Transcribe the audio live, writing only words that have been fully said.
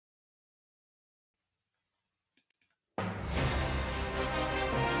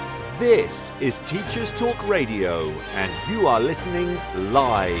This is Teachers Talk Radio, and you are listening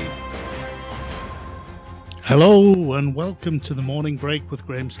live. Hello and welcome to the Morning Break with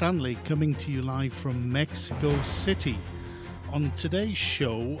Graham Stanley, coming to you live from Mexico City. On today's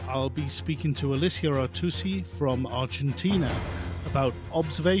show, I'll be speaking to Alicia Artusi from Argentina about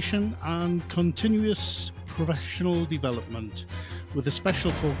observation and continuous professional development, with a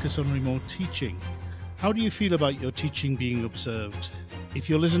special focus on remote teaching. How do you feel about your teaching being observed? If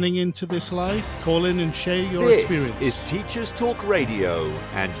you're listening into this live, call in and share your experience. This is Teachers Talk Radio,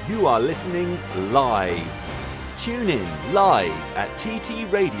 and you are listening live. Tune in live at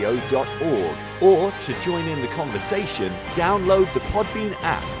ttradio.org, or to join in the conversation, download the Podbean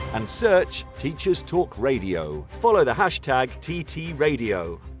app and search Teachers Talk Radio. Follow the hashtag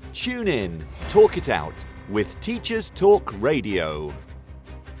TTRadio. Tune in, talk it out with Teachers Talk Radio.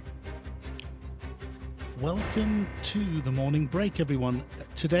 Welcome to the Morning Break, everyone.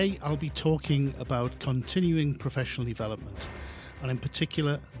 Today I'll be talking about continuing professional development, and in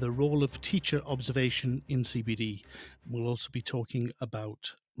particular the role of teacher observation in CPD. We'll also be talking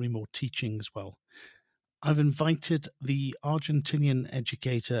about remote teaching as well. I've invited the Argentinian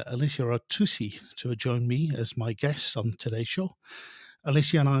educator Alicia Artusi to join me as my guest on today's show.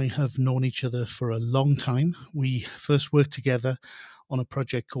 Alicia and I have known each other for a long time. We first worked together on a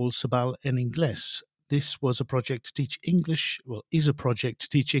project called Sabal en Inglés. This was a project to teach English, is a project to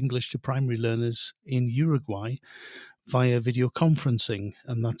teach English to primary learners in Uruguay via video conferencing,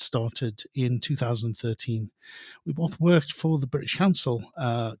 and that started in 2013. We both worked for the British Council,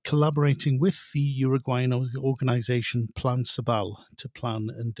 collaborating with the Uruguayan organisation Plan Sabal to plan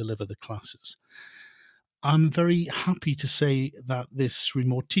and deliver the classes. I'm very happy to say that this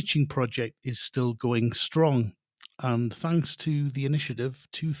remote teaching project is still going strong. And thanks to the initiative,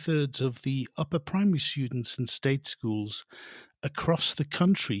 2/3 of the upper primary students in state schools across the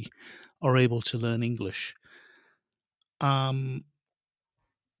country are able to learn English. That's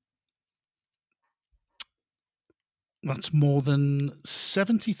more than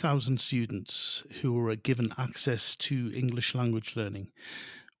 70,000 students who are given access to English language learning.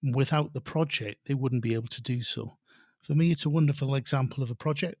 Without the project, they wouldn't be able to do so. For me, it's a wonderful example of a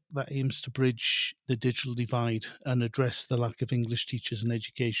project that aims to bridge the digital divide and address the lack of English teachers in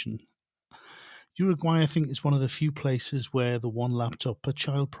education. Uruguay, I think, is one of the few places where the One Laptop Per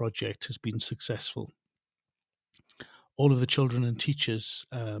Child project has been successful. All of the children and teachers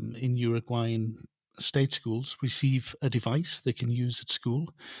in Uruguayan state schools receive a device they can use at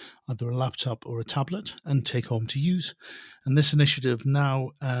school, either a laptop or a tablet, and take home to use. And this initiative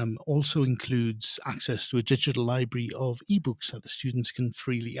now also includes access to a digital library of ebooks that the students can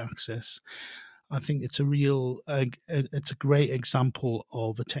freely access. I think it's it's a great example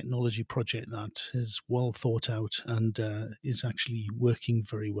of a technology project that is well thought out and is actually working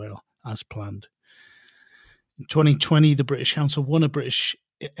very well as planned. In 2020, the British Council won a British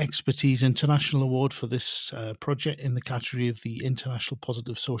Expertise International Award for this project in the category of the International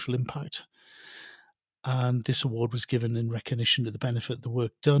Positive Social Impact. And this award was given in recognition of the benefit of the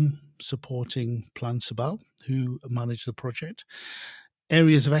work done supporting Plan Sabal, who managed the project.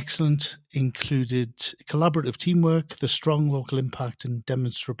 Areas of excellence included collaborative teamwork, the strong local impact and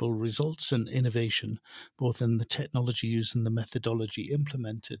demonstrable results, and innovation, both in the technology used and the methodology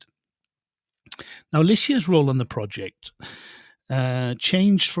implemented. Now, Alicia's role in the project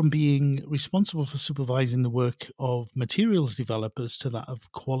changed from being responsible for supervising the work of materials developers to that of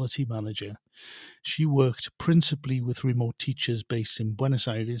quality manager. She worked principally with remote teachers based in Buenos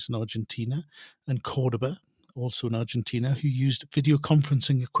Aires in Argentina and Cordoba, also in Argentina, who used video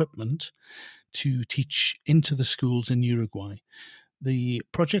conferencing equipment to teach into the schools in Uruguay. The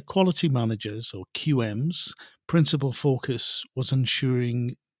project quality managers, or QMs, principal focus was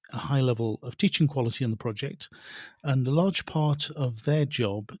ensuring a high level of teaching quality on the project, and a large part of their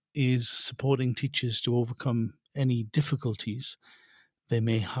job is supporting teachers to overcome any difficulties they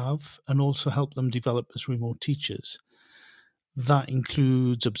may have and also help them develop as remote teachers. That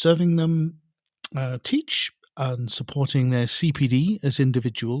includes observing them teach and supporting their CPD as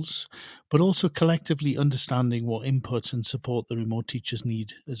individuals, but also collectively understanding what input and support the remote teachers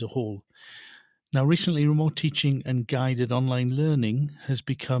need as a whole. Now, recently, remote teaching and guided online learning has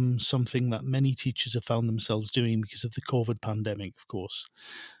become something that many teachers have found themselves doing because of the COVID pandemic, of course,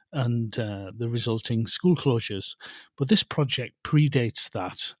 and the resulting school closures. But this project predates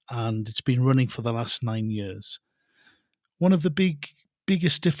that, and it's been running for the last 9 years. One of the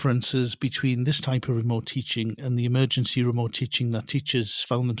biggest differences between this type of remote teaching and the emergency remote teaching that teachers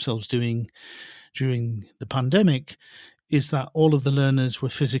found themselves doing during the pandemic is that all of the learners are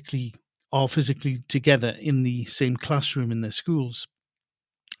physically together in the same classroom in their schools.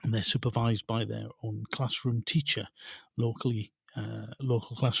 and they're supervised by their own classroom teacher, local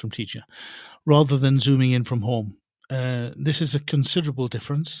classroom teacher, rather than zooming in from home. This is a considerable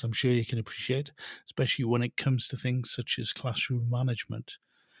difference, I'm sure you can appreciate, especially when it comes to things such as classroom management.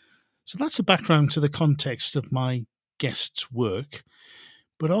 So that's a background to the context of my guest's work.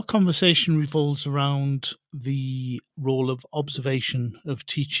 But our conversation revolves around the role of observation of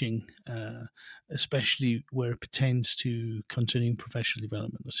teaching, especially where it pertains to continuing professional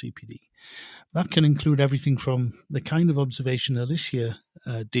development, or CPD. That can include everything from the kind of observation Alicia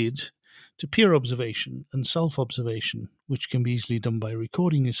did to peer observation and self-observation, which can be easily done by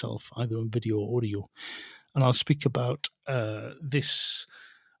recording yourself, either on video or audio. And I'll speak about this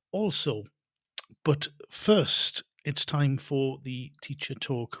also. But first, it's time for the Teacher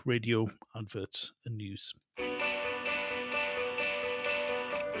Talk radio adverts and news.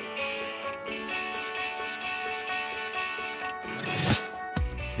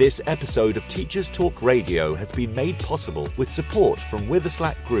 This episode of Teachers Talk Radio has been made possible with support from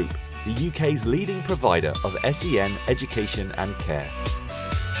Witherslack Group, the UK's leading provider of SEN education and care.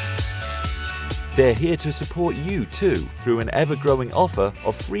 They're here to support you too through an ever-growing offer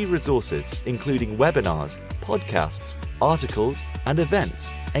of free resources, including webinars, podcasts, articles, and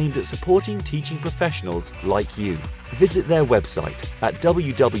events aimed at supporting teaching professionals like you. Visit their website at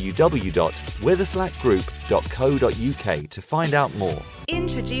www.witherslackgroup.co.uk to find out more.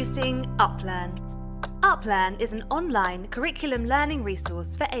 Introducing UpLearn. UpLearn is an online curriculum learning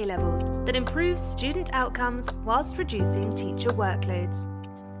resource for A-levels that improves student outcomes whilst reducing teacher workloads.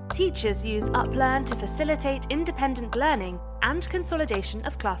 Teachers use UpLearn to facilitate independent learning and consolidation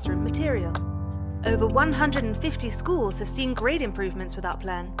of classroom material. Over 150 schools have seen grade improvements with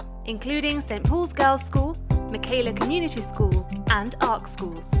UpLearn, including St Paul's Girls' School, Michaela Community School, and ARC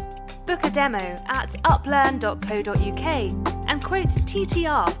schools. Book a demo at uplearn.co.uk and quote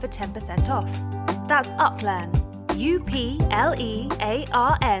TTR for 10% off. That's UpLearn,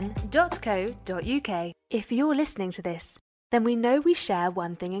 uplearn.co.uk. If you're listening to this, then we know we share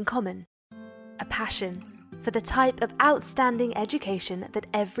one thing in common: a passion for the type of outstanding education that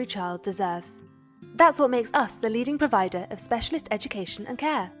every child deserves. That's what makes us the leading provider of specialist education and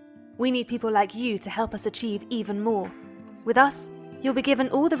care. We need people like you to help us achieve even more. With us, you'll be given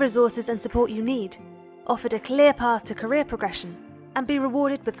all the resources and support you need, offered a clear path to career progression, and be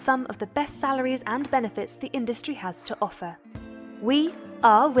rewarded with some of the best salaries and benefits the industry has to offer. We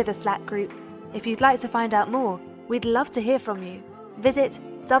are Witherslack Group. If you'd like to find out more, we'd love to hear from you. Visit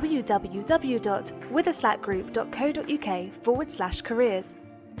www.witherslackgroup.co.uk/careers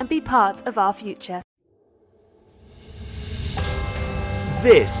and be part of our future.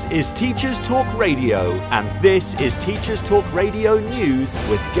 This is Teachers Talk Radio, and this is Teachers Talk Radio News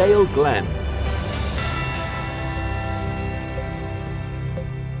with Gail Glenn.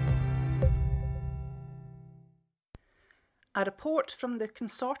 A report from the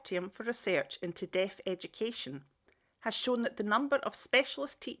Consortium for Research into Deaf Education has shown that the number of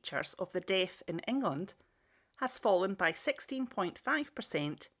specialist teachers of the deaf in England has fallen by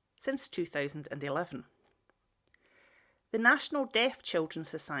 16.5% since 2011. The National Deaf Children's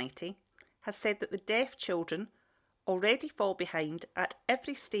Society has said that the deaf children already fall behind at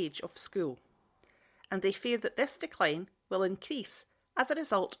every stage of school, and they fear that this decline will increase as a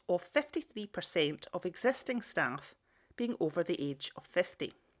result of 53% of existing staff being over the age of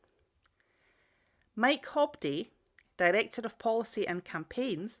 50. Mike Hobday, Director of Policy and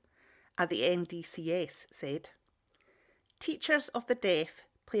Campaigns at the NDCS, said, "Teachers of the deaf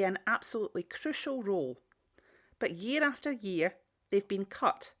play an absolutely crucial role, but year after year they've been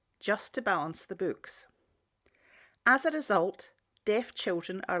cut just to balance the books. As a result, deaf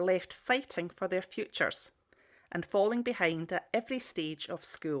children are left fighting for their futures and falling behind at every stage of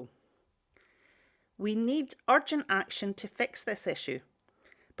school. We need urgent action to fix this issue,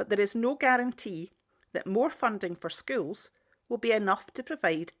 but there is no guarantee that more funding for schools will be enough to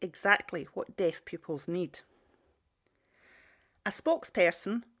provide exactly what deaf pupils need." A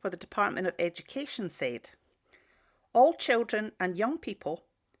spokesperson for the Department of Education said, "All children and young people,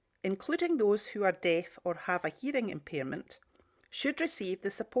 including those who are deaf or have a hearing impairment, should receive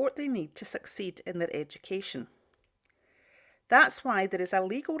the support they need to succeed in their education. That's why there is a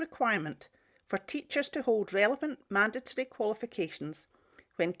legal requirement for teachers to hold relevant mandatory qualifications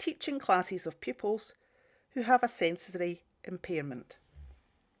when teaching classes of pupils who have a sensory impairment."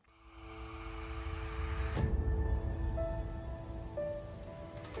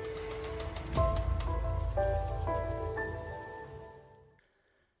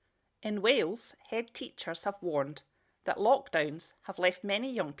 In Wales, head teachers have warned that lockdowns have left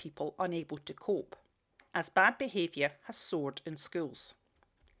many young people unable to cope, as bad behaviour has soared in schools.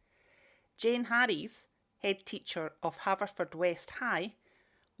 Jane Harries, head teacher of Haverfordwest High,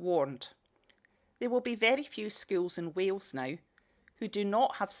 warned, "There will be very few schools in Wales now who do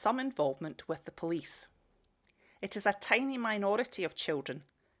not have some involvement with the police. It is a tiny minority of children,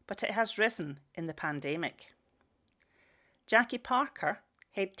 but it has risen in the pandemic." Jackie Parker,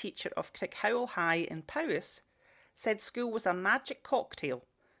 head teacher of Crickhowell High in Powys, said school was a magic cocktail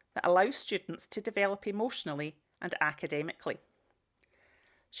that allows students to develop emotionally and academically.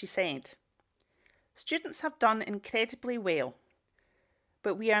 She said, "Students have done incredibly well,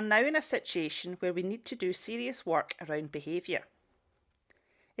 but we are now in a situation where we need to do serious work around behaviour.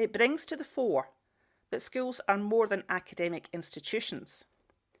 It brings to the fore that schools are more than academic institutions.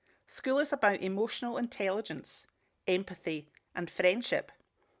 School is about emotional intelligence, empathy and friendship,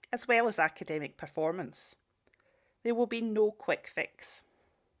 as well as academic performance. There will be no quick fix."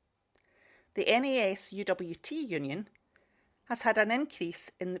 The NAS UWT union has had an increase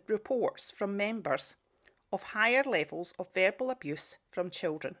in reports from members of higher levels of verbal abuse from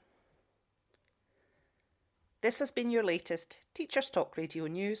children. This has been your latest Teachers Talk Radio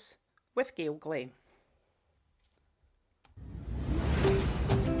News with Gail Glenn.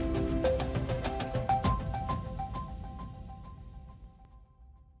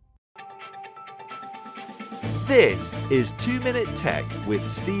 This is 2 Minute Tech with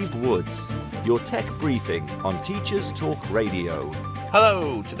Steve Woods, your tech briefing on Teachers Talk Radio.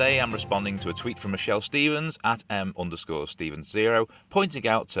 Hello, today I'm responding to a tweet from Michelle Stevens at m_Stevens0, pointing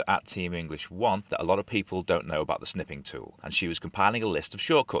out to @TeamEnglish1 that a lot of people don't know about the snipping tool, and she was compiling a list of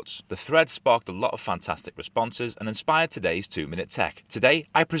shortcuts. The thread sparked a lot of fantastic responses and inspired today's 2 Minute Tech. Today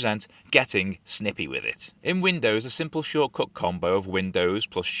I present Getting Snippy with It. In Windows, a simple shortcut combo of Windows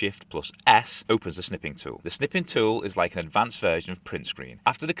plus Shift plus S opens the snipping tool. The snipping tool is like an advanced version of print screen.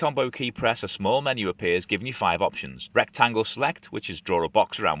 After the combo key press, a small menu appears giving you 5 options. Rectangle select, which is draw a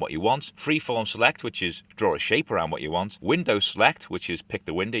box around what you want. Freeform select, which is draw a shape around what you want. Window select, which is pick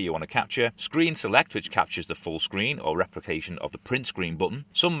the window you want to capture. Screen select, which captures the full screen or replication of the print screen button.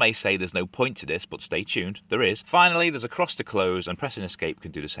 Some may say there's no point to this, but stay tuned, there is. Finally, there's a cross to close, and pressing escape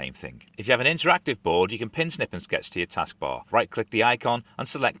can do the same thing. If you have an interactive board, you can pin Snip and Sketch to your taskbar. Right-click the icon and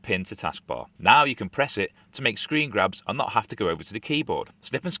select Pin to taskbar. Now you can press it to make screen grabs and not have to go over to the keyboard.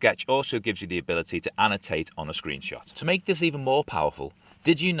 Snip and Sketch also gives you the ability to annotate on a screenshot. To make this even more powerful,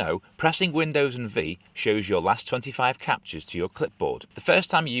 did you know pressing Windows and V shows your last 25 captures to your clipboard? The first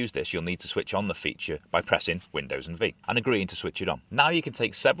time you use this, you'll need to switch on the feature by pressing Windows and V and agreeing to switch it on. Now you can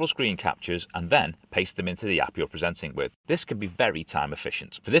take several screen captures and then paste them into the app you're presenting with. This can be very time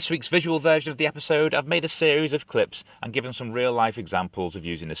efficient. For this week's visual version of the episode, I've made a series of clips and given some real life examples of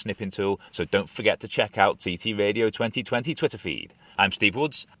using the snipping tool, so don't forget to check out TT Radio 2020 Twitter feed. I'm Steve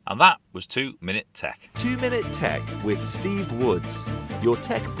Woods, and that was 2 Minute Tech. 2 Minute Tech with Steve Woods, your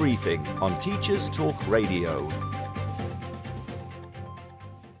tech briefing on Teachers Talk Radio.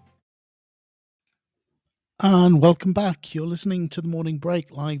 And welcome back. You're listening to The Morning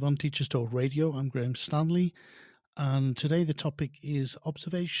Break live on Teachers Talk Radio. I'm Graham Stanley, and today the topic is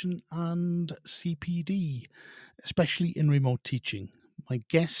observation and CPD, especially in remote teaching. My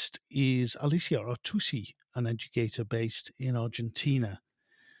guest is Alicia Artusi, an educator based in Argentina.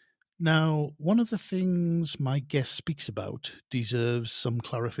 Now, one of the things my guest speaks about deserves some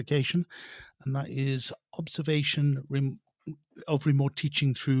clarification, and that is observation of remote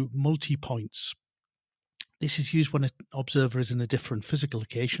teaching through multi-points. This is used when an observer is in a different physical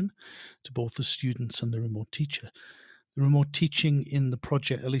location to both the students and the remote teacher. The remote teaching in the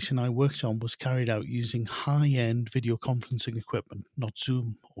project Alicia and I worked on was carried out using high-end video conferencing equipment, not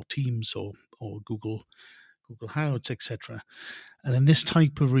Zoom or Teams or Google Hangouts, etc. And in this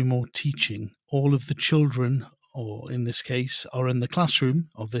type of remote teaching, all of the children, or in this case, are in the classroom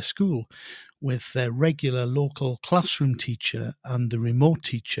of their school with their regular local classroom teacher, and the remote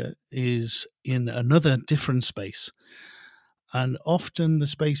teacher is in another different space. And often the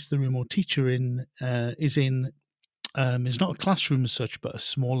space the remote teacher is not a classroom as such, but a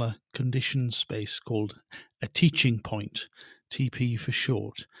smaller conditioned space called a teaching point, TP for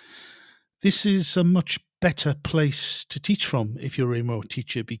short. This is a much better place to teach from if you're a remote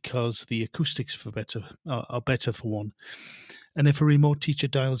teacher, because the acoustics are better for one. And if a remote teacher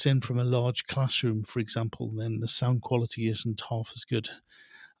dials in from a large classroom, for example, then the sound quality isn't half as good,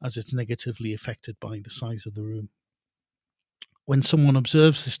 as it's negatively affected by the size of the room. When someone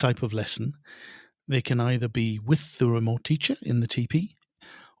observes this type of lesson, they can either be with the remote teacher in the TP,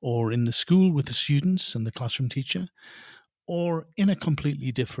 or in the school with the students and the classroom teacher, or in a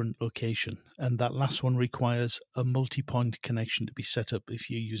completely different location. And that last one requires a multi-point connection to be set up if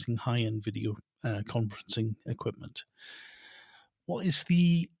you're using high-end video conferencing equipment. What is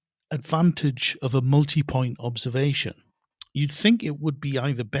the advantage of a multi-point observation. You'd think it would be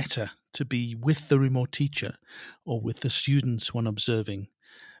either better to be with the remote teacher or with the students when observing.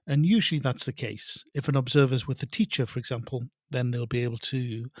 And usually that's the case. If an observer's with the teacher, for example, then they'll be able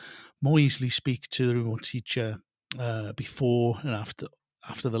to more easily speak to the remote teacher before and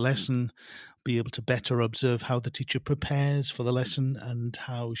after the lesson, be able to better observe how the teacher prepares for the lesson and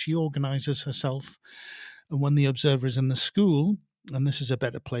how she organizes herself. And when the observer is in the school, and this is a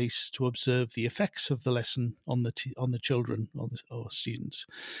better place to observe the effects of the lesson on the children or students.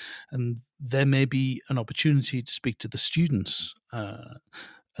 And there may be an opportunity to speak to the students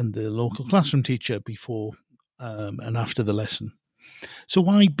and the local classroom teacher before and after the lesson. So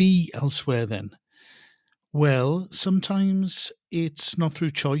why be elsewhere then? Well, sometimes it's not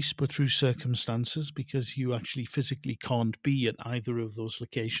through choice, but through circumstances, because you actually physically can't be at either of those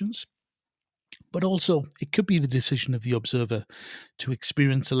locations. But also, it could be the decision of the observer to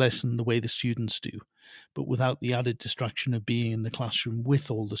experience a lesson the way the students do, but without the added distraction of being in the classroom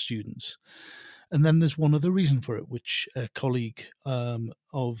with all the students. And then there's one other reason for it, which a colleague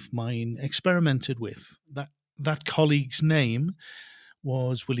of mine experimented with. That colleague's name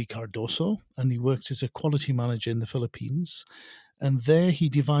was Willie Cardoso, and he worked as a quality manager in the Philippines. And there he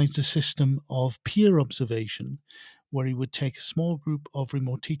devised a system of peer observation where he would take a small group of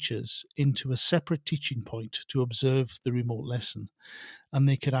remote teachers into a separate teaching point to observe the remote lesson. And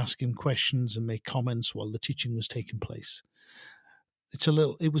they could ask him questions and make comments while the teaching was taking place.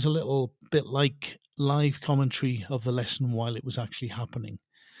 It was a little bit like live commentary of the lesson while it was actually happening.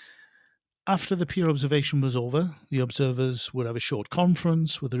 After the peer observation was over, the observers would have a short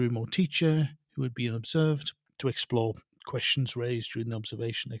conference with the remote teacher who had been observed to explore questions raised during the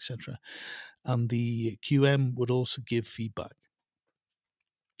observation, etc. And the QM would also give feedback.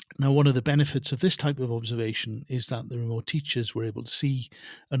 Now, one of the benefits of this type of observation is that the remote teachers were able to see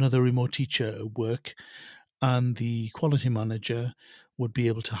another remote teacher at work, and the quality manager would be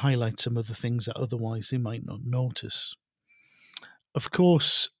able to highlight some of the things that otherwise they might not notice. Of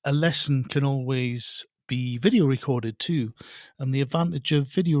course, a lesson can always be video recorded too, and the advantage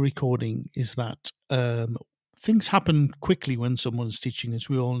of video recording is that things happen quickly when someone's teaching, as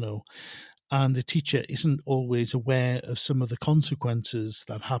we all know, and the teacher isn't always aware of some of the consequences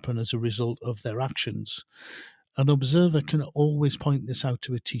that happen as a result of their actions. An observer can always point this out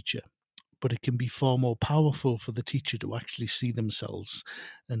to a teacher, but it can be far more powerful for the teacher to actually see themselves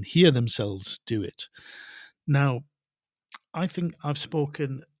and hear themselves do it. Now, I think I've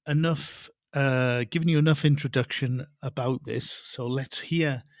spoken enough, given you enough introduction about this, so let's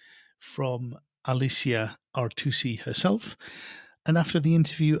hear from Alicia Artusi herself. And after the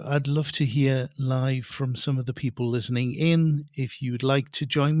interview, I'd love to hear live from some of the people listening in if you'd like to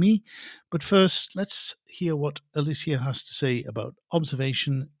join me. But first, let's hear what Alicia has to say about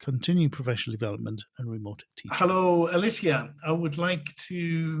observation, continuing professional development, and remote teaching. Hello, Alicia. I would like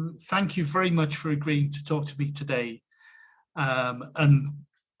to thank you very much for agreeing to talk to me today. And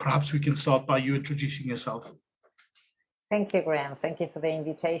perhaps we can start by you introducing yourself. Thank you, Graham. Thank you for the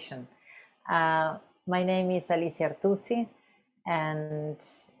invitation. My name is Alicia Artusi. And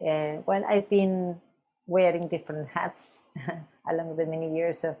I've been wearing different hats along the many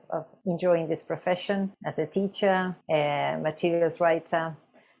years of enjoying this profession as a teacher, a materials writer.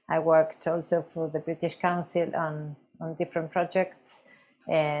 I worked also for the British Council on different projects,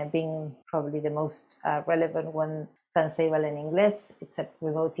 being probably the most relevant one, Tanseival en Inglés. It's a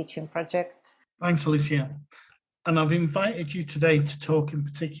remote teaching project. Thanks, Alicia. And I've invited you today to talk in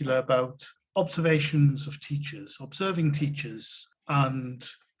particular about observations of teachers, observing teachers, and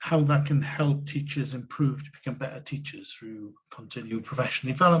how that can help teachers improve to become better teachers through continued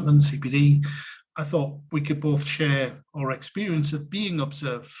professional development, CPD. I thought we could both share our experience of being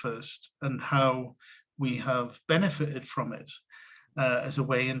observed first and how we have benefited from it as a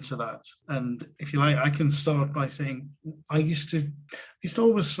way into that. And if you like, I can start by saying I used to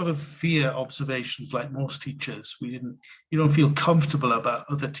always sort of fear observations like most teachers. You don't feel comfortable about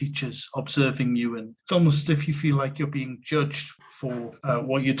other teachers observing you, and it's almost as if you feel like you're being judged for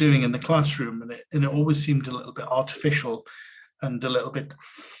what you're doing in the classroom, and it always seemed a little bit artificial and a little bit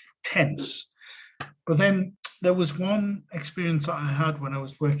tense. But then there was one experience that I had when I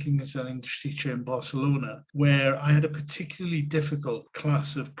was working as an English teacher in Barcelona, where I had a particularly difficult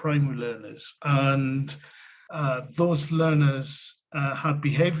class of primary learners, and those learners had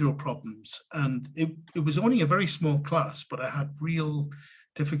behavioral problems. And it was only a very small class, but I had real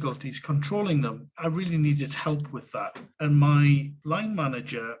difficulties controlling them. I really needed help with that. And my line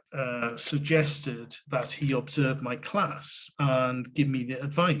manager suggested that he observe my class and give me the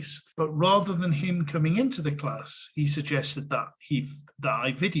advice. But rather than him coming into the class, he suggested that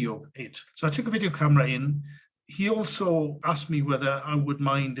I video it. So I took a video camera in. He also asked me whether I would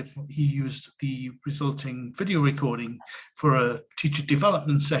mind if he used the resulting video recording for a teacher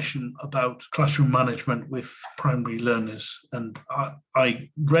development session about classroom management with primary learners. And I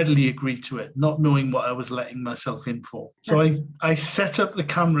readily agreed to it, not knowing what I was letting myself in for. So I set up the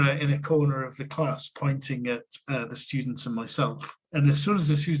camera in a corner of the class, pointing at the students and myself. And as soon as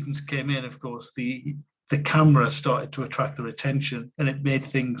the students came in, of course, the camera started to attract their attention, and it made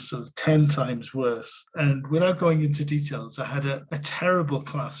things sort of 10 times worse. And without going into details, I had a terrible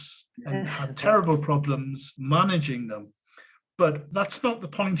class and had terrible problems managing them. But that's not the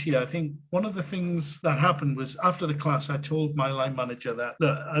point here. I think one of the things that happened was after the class, I told my line manager that,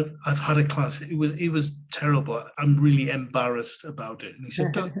 look, I've had a class. It was terrible. I'm really embarrassed about it. And he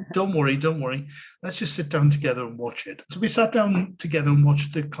said, don't worry. Let's just sit down together and watch it. So we sat down together and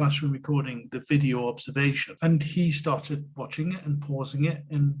watched the classroom recording, the video observation. And he started watching it and pausing it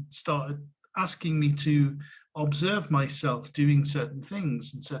and started asking me to observe myself doing certain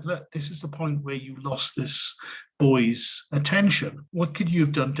things, and said, look, this is the point where you lost this boy's attention. What could you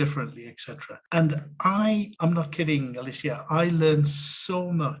have done differently, etc.? And I'm not kidding, Alicia, I learned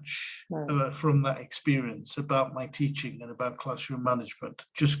so much from that experience about my teaching and about classroom management,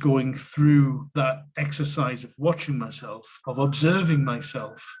 just going through that exercise of watching myself, of observing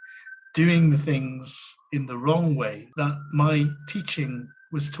myself, doing the things in the wrong way, that my teaching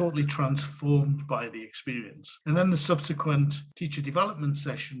was totally transformed by the experience. And then the subsequent teacher development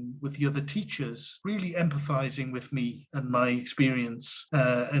session with the other teachers, really empathizing with me and my experience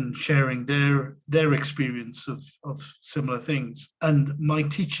and sharing their experience of similar things. And my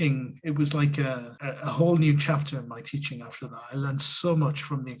teaching, it was like a whole new chapter in my teaching after that. I learned so much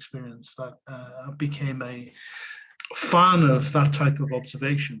from the experience that I became a fan of that type of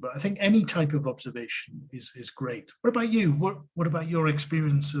observation. But I think any type of observation is great. What about you? What about your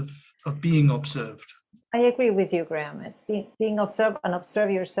experience of being observed? I agree with you, Graham. It's being observed and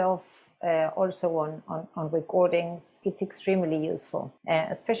observe yourself also on recordings. It's extremely useful,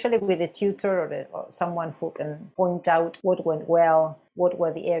 especially with a tutor or someone who can point out what went well, what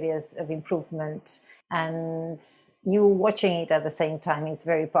were the areas of improvement, and you watching it at the same time is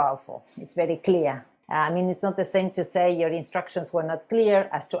very powerful. It's very clear. I mean, it's not the same to say your instructions were not clear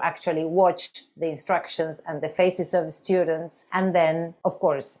as to actually watch the instructions and the faces of the students. And then, of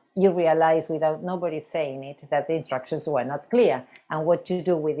course, you realize without nobody saying it that the instructions were not clear and what to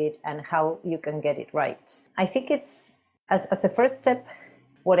do with it and how you can get it right. I think it's, as a first step,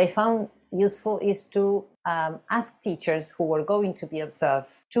 what I found useful is to ask teachers who were going to be observed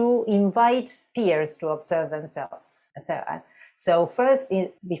to invite peers to observe themselves. So first,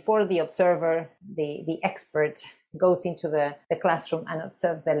 before the observer, the expert goes into the classroom and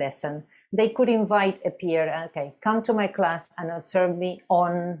observes the lesson, they could invite a peer, okay, come to my class and observe me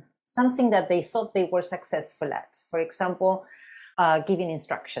on something that they thought they were successful at. For example, giving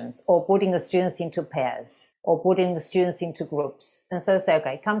instructions or putting the students into pairs or putting the students into groups. And so say,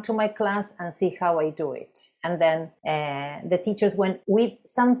 okay, come to my class and see how I do it. And then the teachers went with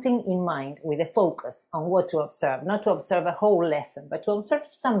something in mind, with a focus on what to observe, not to observe a whole lesson, but to observe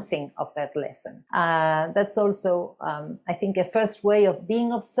something of that lesson. That's also, I think, a first way of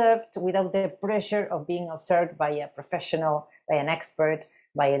being observed without the pressure of being observed by a professional, by an expert,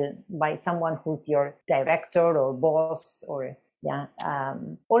 by someone who's your director or boss or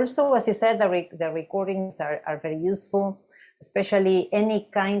also, as you said, the recordings are very useful, especially any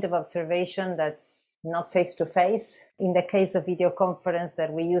kind of observation that's not face-to-face. In the case of video conference,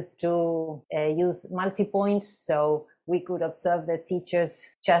 that we used to use multi-point, so we could observe the teachers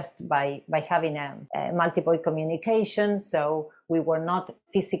just by having a multi-point communication. So we were not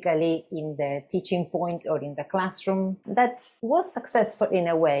physically in the teaching point or in the classroom. That was successful in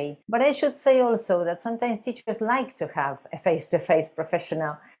a way. But I should say also that sometimes teachers like to have a face-to-face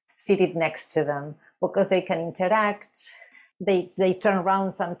professional seated next to them because they can interact. They turn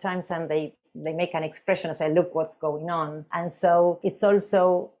around sometimes and they make an expression and say, look what's going on. And so it's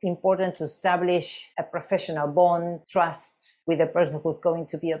also important to establish a professional bond, trust with the person who's going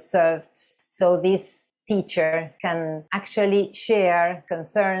to be observed. So this teacher can actually share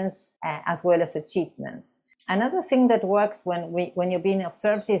concerns as well as achievements. Another thing that works when you're being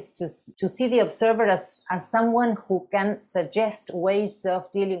observed is to see the observer as someone who can suggest ways of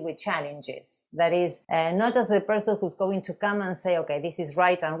dealing with challenges. That is, not as the person who's going to come and say, okay, this is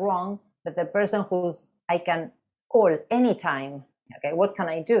right and wrong, but the person I can call anytime Okay, what can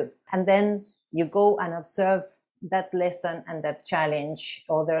I do? And then you go and observe that lesson and that challenge,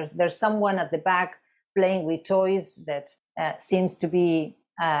 or there's someone at the back playing with toys that seems to be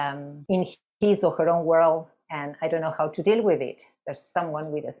in his or her own world, and I don't know how to deal with it. There's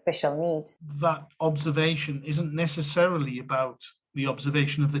someone with a special need. That observation isn't necessarily about the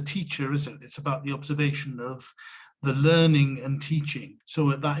observation of the teacher, is it? It's about the observation of the learning and teaching.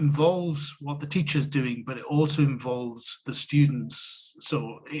 So that involves what the teacher's doing, but it also involves the students.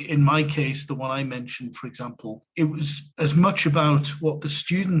 So in my case, the one I mentioned, for example, it was as much about what the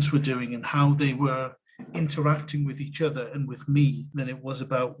students were doing and how they were interacting with each other and with me than it was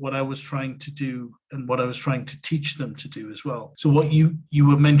about what I was trying to do and what I was trying to teach them to do as well. So what you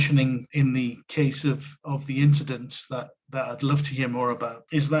were mentioning in the case of the incidents that I'd love to hear more about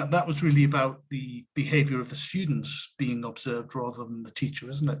is that was really about the behavior of the students being observed rather than the teacher,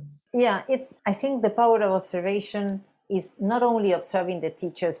 isn't it? Yeah, I think the power of observation is not only observing the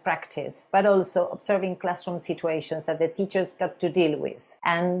teacher's practice, but also observing classroom situations that the teachers got to deal with.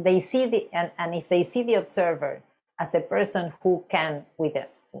 And they see and if they see the observer as a person who can,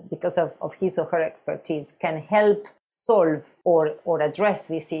 because of his or her expertise, can help solve or address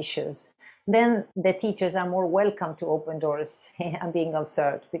these issues, then the teachers are more welcome to open doors and being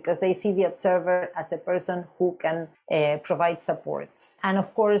observed, because they see the observer as a person who can provide support. And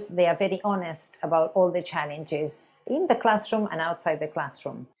of course, they are very honest about all the challenges in the classroom and outside the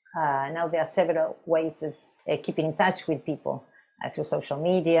classroom. Now there are several ways of keeping in touch with people through social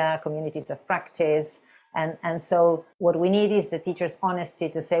media, communities of practice. And so what we need is the teacher's honesty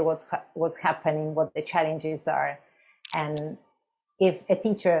to say what's happening, what the challenges are. And if a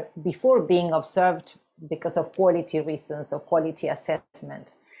teacher, before being observed because of quality reasons or quality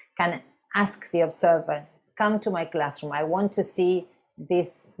assessment, can ask the observer, come to my classroom, I want to see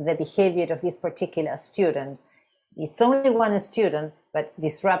the behavior of this particular student. It's only one student, but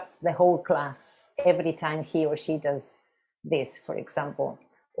disrupts the whole class every time he or she does this, for example,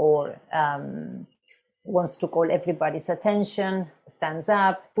 or wants to call everybody's attention, stands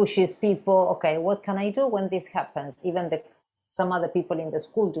up, pushes people. Okay, what can I do when this happens? Even some other people in the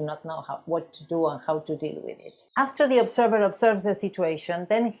school do not know what to do and how to deal with it. After the observer observes the situation,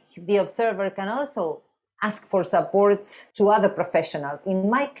 then the observer can also ask for support to other professionals. In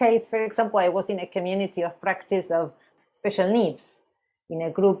my case, for example, I was in a community of practice of special needs, in a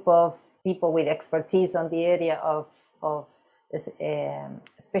group of people with expertise on the area of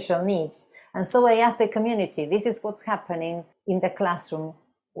special needs. And so I asked the community, this is what's happening in the classroom.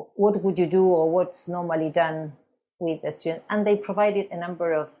 What would you do, or what's normally done with the students? And they provided a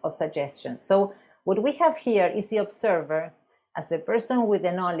number of suggestions. So what we have here is the observer as the person with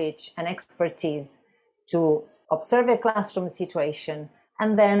the knowledge and expertise to observe a classroom situation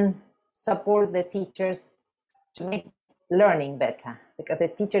and then support the teachers to make learning better, because the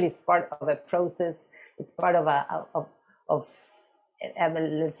teacher is part of a process. It's part of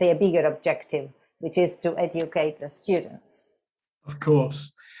let's say, a bigger objective, which is to educate the students. Of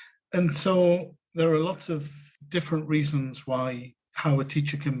course. And so there are lots of different reasons how a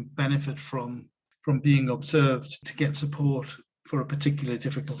teacher can benefit from being observed to get support for a particular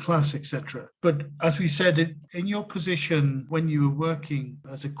difficult class, etc. But as we said, in your position when you were working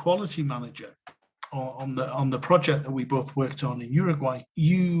as a quality manager on the project that we both worked on in Uruguay,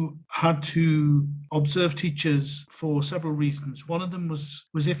 you had to observe teachers for several reasons. One of them was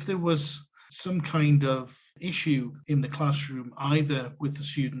if there was some kind of issue in the classroom, either with the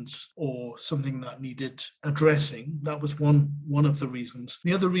students or something that needed addressing. That was one of the reasons.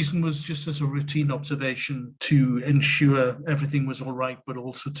 The other reason was just as a routine observation to ensure everything was all right, but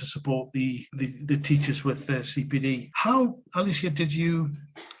also to support the teachers with their CPD. How, Alicia, did you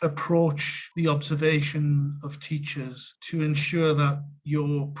approach the observation of teachers to ensure that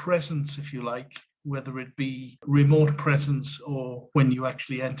your presence, if you like, whether it be remote presence or when you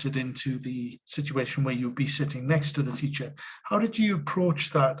actually entered into the situation where you'd be sitting next to the teacher, how did you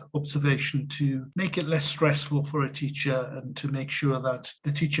approach that observation to make it less stressful for a teacher and to make sure that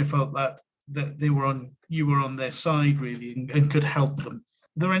the teacher felt that you were on their side really and could help them?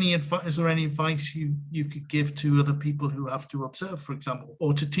 Is there any advice you could give to other people who have to observe, for example,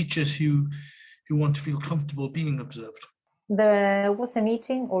 or to teachers who want to feel comfortable being observed? There was a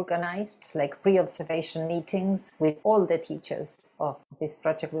meeting organized, like pre-observation meetings with all the teachers of this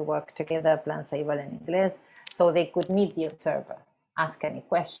project. We worked together, Plan Ceibal and Inglés, so they could meet the observer, ask any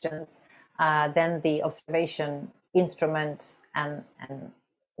questions. Then the observation instrument and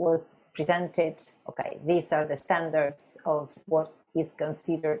was presented. Okay, these are the standards of what is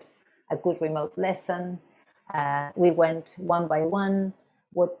considered a good remote lesson. We went one by one,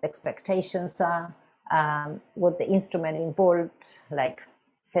 what the expectations are. what the instrument involved, like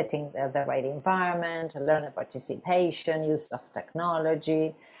setting the right environment, learner participation, use of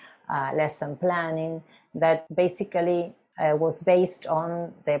technology, lesson planning, that basically was based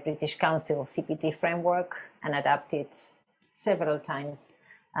on the British Council CPT framework and adapted several times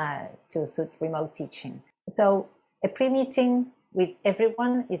to suit remote teaching. So a pre-meeting with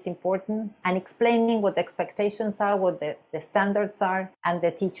everyone is important, and explaining what the expectations are, what the standards are, and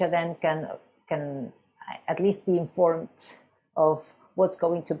the teacher then can at least be informed of what's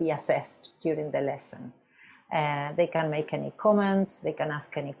going to be assessed during the lesson. They can make any comments, they can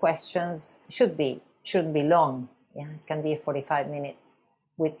ask any questions. Shouldn't be long. Yeah, it can be 45 minutes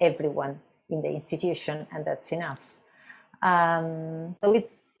with everyone in the institution, and that's enough. So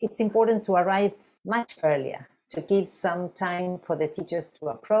it's important to arrive much earlier, to give some time for the teachers to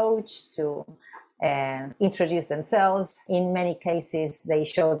approach, to introduce themselves. In many cases, they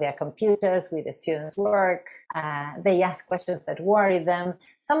show their computers with the students' work. They ask questions that worry them.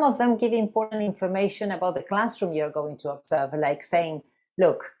 Some of them give important information about the classroom you're going to observe, like saying,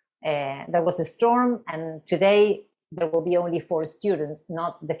 look, there was a storm and today there will be only 4 students,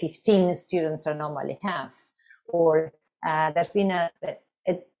 not the 15 students I normally have. Or there's been an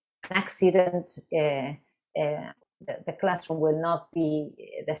accident, the classroom will not be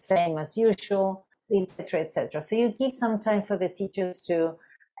the same as usual, etc., etc. So you give some time for the teachers to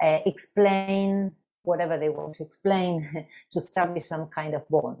explain whatever they want to explain, to establish some kind of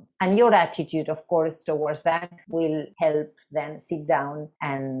bond. And your attitude, of course, towards that will help them sit down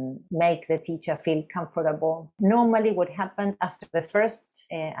and make the teacher feel comfortable. Normally what happened after the first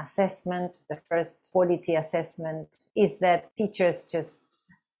assessment, the first quality assessment, is that teachers just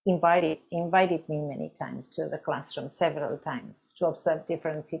invited me many times to the classroom, several times, to observe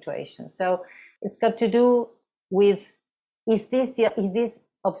different situations. So it's got to do with, is this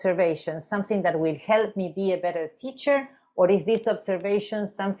observation something that will help me be a better teacher, or is this observation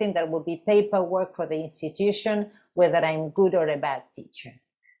something that will be paperwork for the institution, whether I'm good or a bad teacher?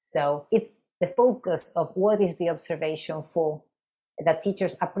 So it's the focus of what is the observation for, that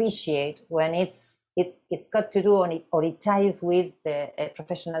teachers appreciate when it's got to do on it, or it ties with the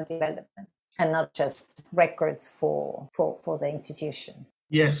professional development and not just records for the institution.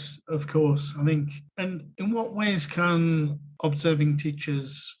 Yes, of course. I think, and in what ways can observing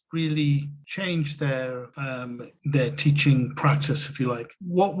teachers really change their teaching practice, if you like?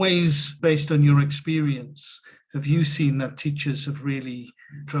 What ways, based on your experience, have you seen that teachers have really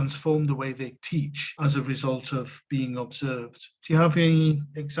transformed the way they teach as a result of being observed? Do you have any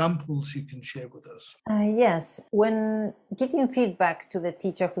examples you can share with us? Yes. When giving feedback to the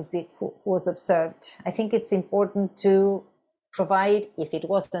teacher who was observed, I think it's important to provide, if it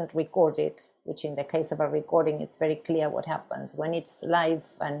wasn't recorded, which in the case of a recording, it's very clear what happens. When it's live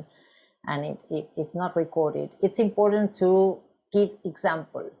and it's not recorded, it's important to give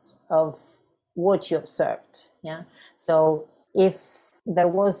examples of what you observed. Yeah. So if there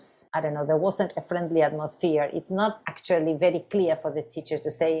wasn't a friendly atmosphere, it's not actually very clear for the teacher to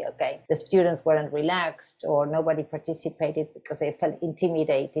say, okay, the students weren't relaxed or nobody participated because they felt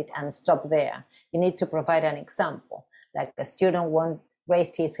intimidated, and stop there. You need to provide an example. Like a student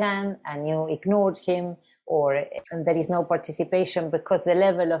raised his hand and you ignored him, or there is no participation because the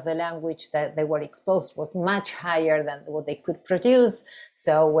level of the language that they were exposed was much higher than what they could produce.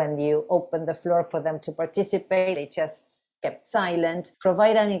 So when you opened the floor for them to participate, they just kept silent.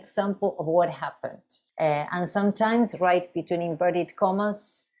 Provide an example of what happened. And sometimes write between inverted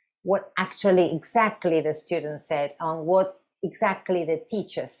commas what actually exactly the student said and what exactly the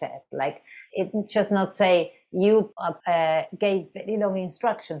teacher said. Like, it just not say, you gave very long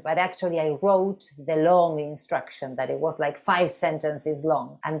instructions, but actually I wrote the long instruction, that it was like 5 sentences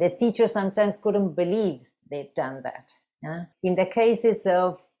long. And the teacher sometimes couldn't believe they'd done that. Yeah? In the cases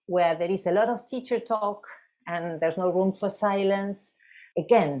of where there is a lot of teacher talk and there's no room for silence,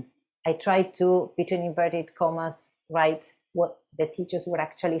 again, I try to, between inverted commas, write what the teachers were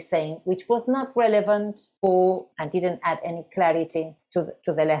actually saying, which was not relevant for and didn't add any clarity to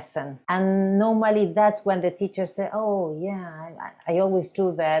the lesson. And normally that's when the teachers say, oh yeah, I always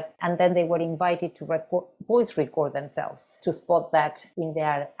do that. And then they were invited to voice record themselves to spot that in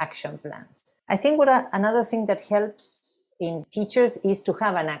their action plans. I think another thing that helps in teachers is to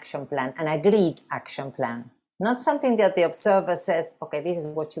have an action plan, an agreed action plan. Not something that the observer says, okay, this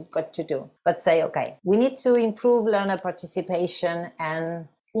is what you've got to do, but say, okay, we need to improve learner participation and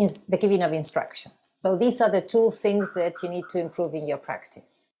the giving of instructions. So these are the 2 things that you need to improve in your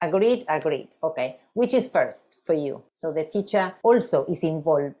practice. Agreed. Okay, which is first for you? So the teacher also is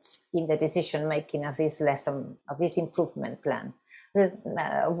involved in the decision making of this lesson, of this improvement plan.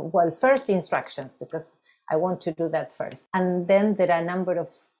 First instructions, because I want to do that first. And then there are a number of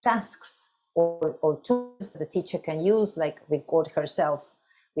tasks or tools the teacher can use, like record herself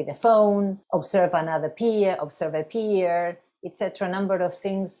with a phone, observe another peer, observe a peer, etc. A number of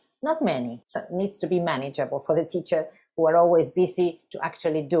things, not many. So it needs to be manageable for the teacher who are always busy to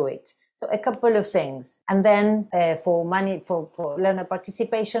actually do it. So a couple of things. And then for learner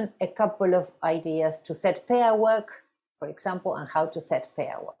participation, a couple of ideas to set pair work, for example, and how to set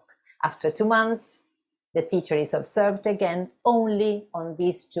pair work. After 2 months, the teacher is observed again only on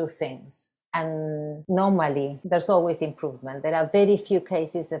these two things. And normally, there's always improvement. There are very few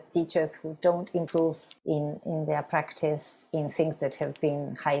cases of teachers who don't improve in their practice in things that have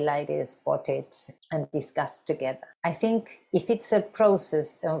been highlighted, spotted, and discussed together. I think if it's a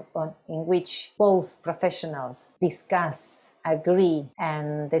process in which both professionals discuss, agree,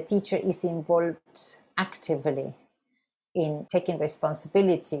 and the teacher is involved actively in taking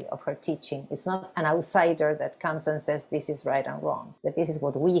responsibility of her teaching. It's not an outsider that comes and says this is right and wrong, but this is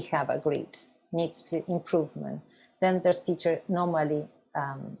what we have agreed needs to improvement. Then there's teacher normally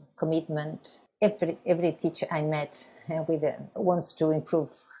commitment. Every teacher I met wants to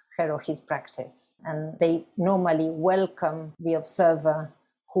improve her or his practice, and they normally welcome the observer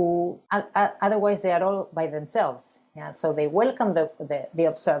who otherwise they are all by themselves. Yeah, so they welcome the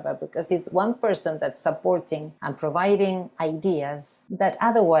observer because it's one person that's supporting and providing ideas that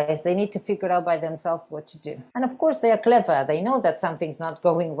otherwise they need to figure out by themselves what to do. And of course they are clever. They know that something's not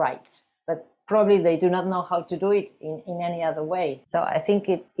going right, but probably they do not know how to do it in any other way. So I think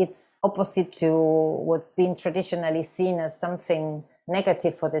it's opposite to what's been traditionally seen as something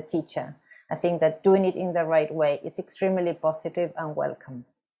negative for the teacher. I think that doing it in the right way, it's extremely positive and welcome.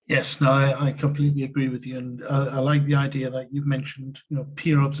 Yes, no, I completely agree with you, and I like the idea that you've mentioned,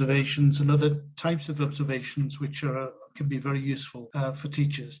 peer observations and other types of observations which can be very useful for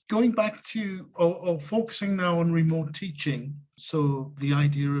teachers. Going back to or focusing now on remote teaching, so the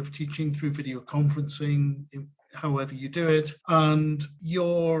idea of teaching through video conferencing, however you do it, and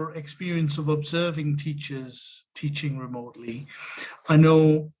your experience of observing teachers teaching remotely. I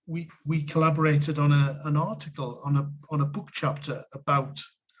know we collaborated on an article on a book chapter about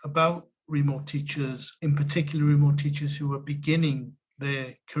remote teachers, in particular remote teachers who are beginning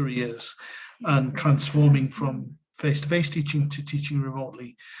their careers and transforming from face-to-face teaching to teaching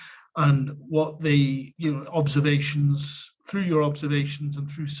remotely, and what they, observations, through your observations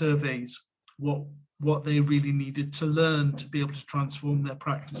and through surveys, what they really needed to learn to be able to transform their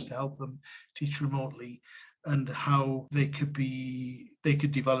practice to help them teach remotely, and how they could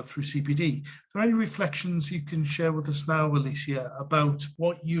develop through CPD. Are there any reflections you can share with us now, Alicia, about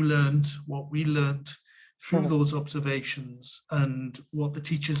what you learned, what we learned through those observations, and what the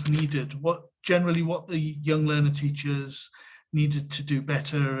teachers needed, what the young learner teachers needed to do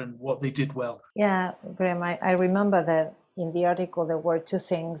better and what they did well? Yeah, Graham, I remember that in the article there were two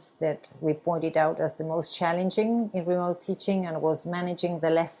things that we pointed out as the most challenging in remote teaching, and was managing the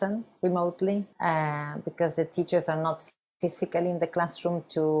lesson remotely because the teachers are not physically in the classroom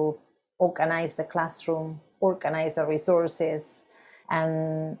to organize the classroom, organize the resources,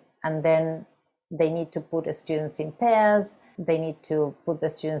 and then they need to put the students in pairs, they need to put the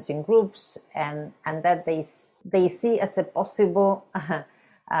students in groups, and that they see as a possible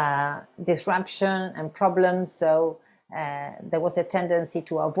disruption and problem. So there was a tendency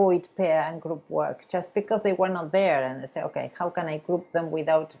to avoid pair and group work just because they were not there, and they say, okay, how can I group them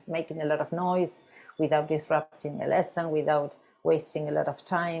without making a lot of noise, without disrupting a lesson, without wasting a lot of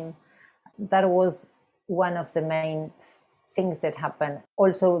time? That was one of the main things that happen.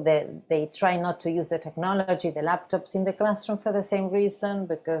 Also, they try not to use the technology, the laptops in the classroom for the same reason,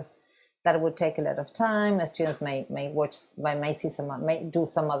 because that would take a lot of time. The students may do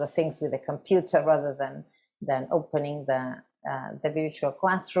some other things with the computer rather than opening the virtual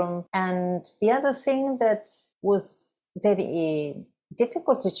classroom. And the other thing that was very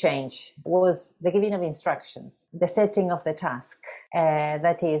difficult to change was the giving of instructions, the setting of the task.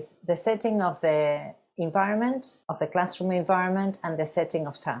 That is, the setting of the environment, of the classroom environment, and the setting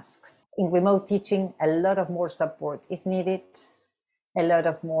of tasks. In remote teaching, a lot of more support is needed. A lot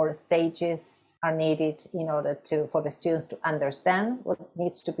of more stages are needed in order for the students to understand what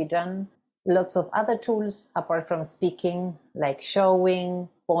needs to be done. Lots of other tools apart from speaking, like showing,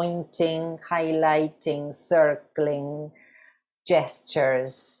 pointing, highlighting, circling,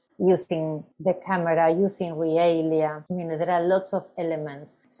 gestures, using the camera, using realia. I mean, there are lots of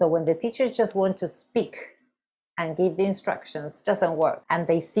elements. So when the teachers just want to speak and give the instructions doesn't work. And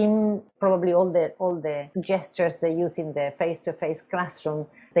they seem, probably all the gestures they use in the face-to-face classroom,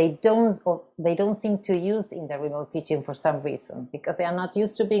 they don't seem to use in the remote teaching for some reason, because they are not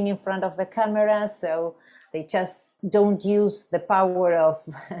used to being in front of the camera, so they just don't use the power of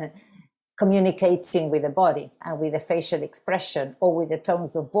communicating with the body and with the facial expression or with the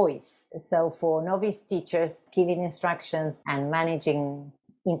tones of voice. So for novice teachers, giving instructions and managing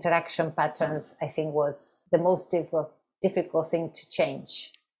interaction patterns, I think, was the most difficult thing to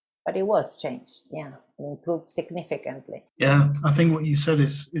change. But it was changed, yeah, and improved significantly. Yeah, I think what you said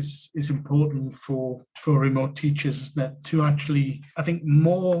is important for remote teachers, isn't it? To actually, I think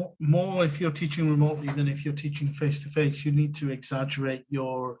more if you're teaching remotely than if you're teaching face to face, you need to exaggerate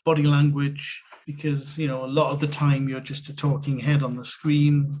your body language, because a lot of the time you're just a talking head on the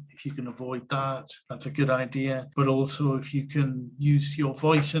screen. If you can avoid that, that's a good idea. But also, if you can use your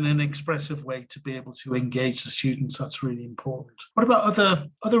voice in an expressive way to be able to engage the students, that's really important. What about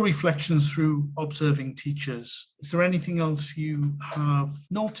other reflections through observing teachers? Is there anything else you have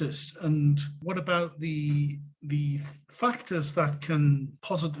noticed? And what about the factors that can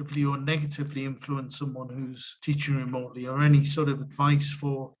positively or negatively influence someone who's teaching remotely, or any sort of advice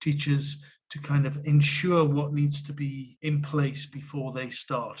for teachers to kind of ensure what needs to be in place before they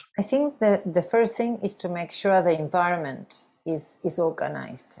start? I think the first thing is to make sure the environment is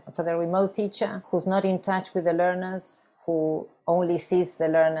organized. For the remote teacher who's not in touch with the learners, who only sees the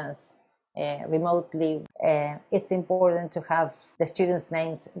learners remotely, it's important to have the students'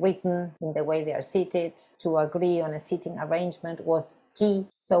 names written in the way they are seated. To agree on a seating arrangement was key,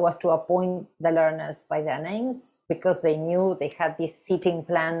 so as to appoint the learners by their names, because they knew they had this seating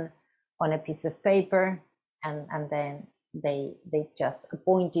plan on a piece of paper, and then they just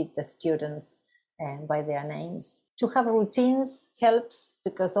appointed the students by their names. To have routines helps,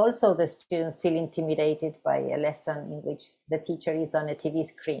 because also the students feel intimidated by a lesson in which the teacher is on a TV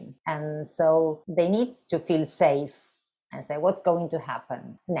screen. And so they need to feel safe and say, what's going to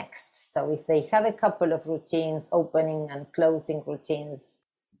happen next? So if they have a couple of routines, opening and closing routines,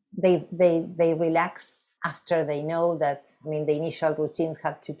 they relax after they know that, the initial routines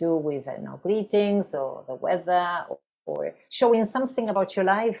have to do with greetings or the weather, or showing something about your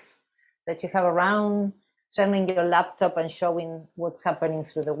life that you have around, turning your laptop and showing what's happening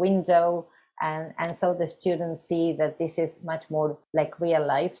through the window. And so the students see that this is much more like real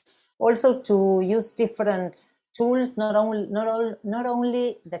life. Also to use different tools, not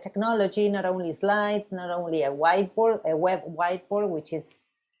only the technology, not only slides, not only a web whiteboard, which is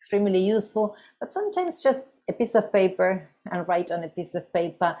extremely useful, but sometimes just a piece of paper and write on a piece of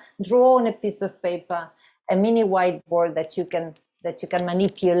paper, draw on a piece of paper, a mini whiteboard that you can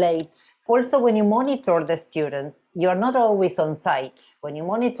manipulate. Also, when you monitor the students, you are not always on site. When you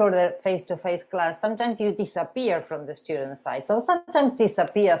monitor the face-to-face class, sometimes you disappear from the student side. So sometimes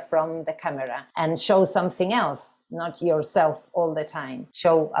disappear from the camera and show something else, not yourself all the time.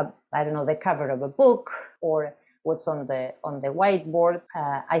 Show, the cover of a book or what's on the whiteboard.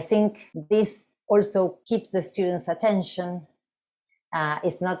 I think this also keeps the students' attention.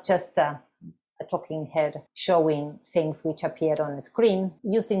 It's not just a talking head showing things which appear on the screen.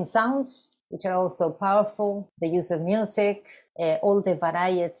 Using sounds, which are also powerful, the use of music, all the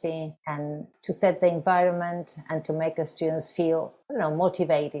variety, and to set the environment and to make the students feel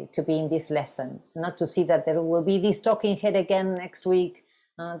motivated to be in this lesson. Not to see that there will be this talking head again next week,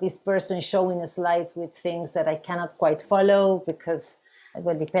 this person showing slides with things that I cannot quite follow, because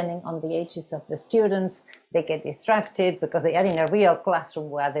depending on the ages of the students, they get distracted because they are in a real classroom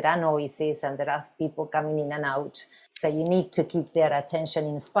where there are noises and there are people coming in and out. So you need to keep their attention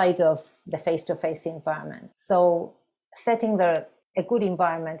in spite of the face-to-face environment. So setting a good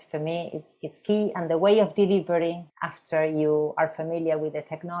environment, for me, it's key. And the way of delivery, after you are familiar with the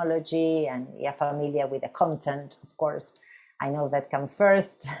technology and you're familiar with the content, of course, I know that comes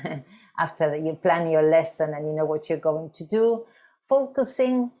first. After you plan your lesson and you know what you're going to do,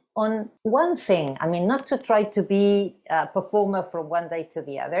 focusing on one thing. Not to try to be a performer from one day to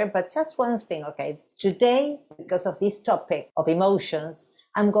the other, but just one thing. Okay, today, because of this topic of emotions,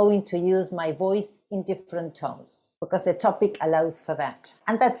 I'm going to use my voice in different tones because the topic allows for that.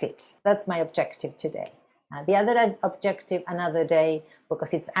 And that's it. That's my objective today. The other objective another day,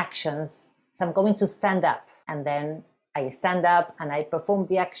 because it's actions. So I'm going to stand up, and then I stand up and I perform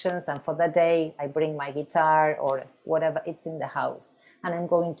the actions, and for the day I bring my guitar or whatever it's in the house, and I'm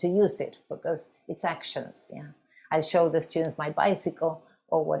going to use it because it's actions. Yeah, I'll show the students my bicycle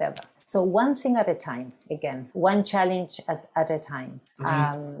or whatever. So one thing at a time, again, one challenge at a time.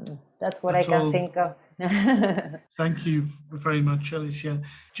 That's what I can think of. Thank you very much, Alicia.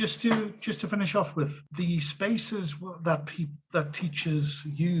 Just to finish off with, the spaces that teachers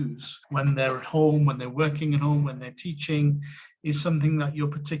use when they're at home, when they're working at home, when they're teaching, is something that you're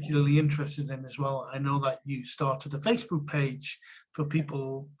particularly interested in as well. I know that you started a Facebook page for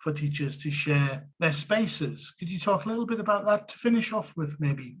teachers to share their spaces. Could you talk a little bit about that to finish off with,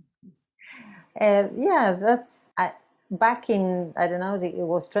 maybe? Back in, I don't know, it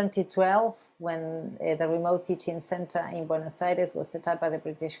was 2012 when the Remote Teaching Center in Buenos Aires was set up by the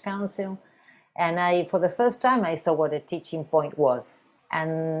British Council. And for the first time, I saw what a teaching point was.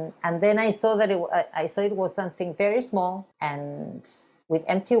 And then I saw that it was something very small and with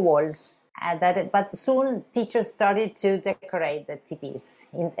empty walls. But soon teachers started to decorate the TPs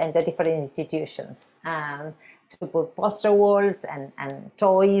in the different institutions. To put poster walls and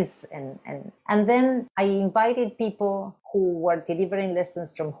toys and then I invited people who were delivering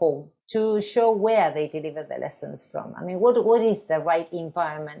lessons from home to show where they deliver the lessons from. I mean, what is the right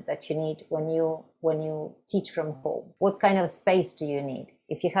environment that you need when you teach from home? What kind of space do you need?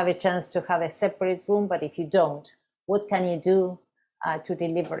 If you have a chance to have a separate room, but if you don't, what can you do to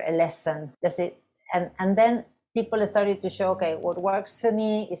deliver a lesson? And then people started to show, okay, what works for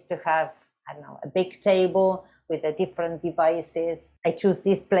me is to have, I don't know, a big table with the different devices. I choose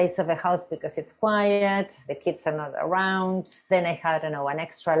this place of a house because it's quiet, the kids are not around. Then I had, an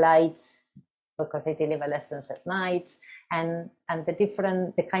extra light because I deliver lessons at night. And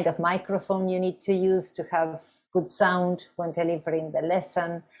the kind of microphone you need to use to have good sound when delivering the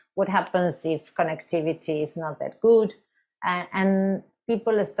lesson. What happens if connectivity is not that good? And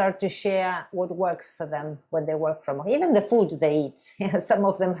people start to share what works for them when they work from home. Even the food they eat. Some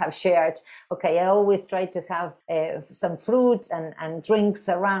of them have shared, okay, I always try to have some fruit and drinks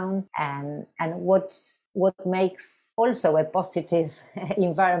around, and what makes also a positive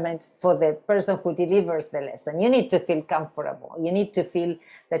environment for the person who delivers the lesson. You need to feel comfortable. You need to feel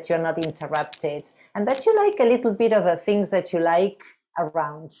that you're not interrupted and that you like a little bit of the things that you like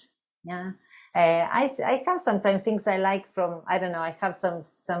around. Yeah. I have sometimes things I like from, I don't know, I have some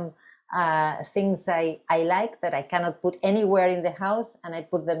things I like that I cannot put anywhere in the house, and I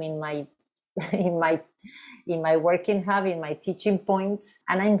put them in my working hub, in my teaching points.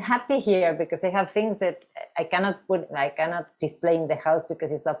 And I'm happy here because I have things that I cannot display in the house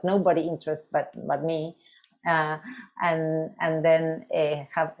because it's of nobody interest but me. And then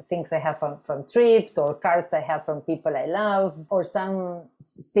have things I have from trips, or cards I have from people I love, or some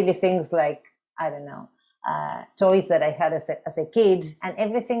silly things like, I don't know, toys that I had as a kid, and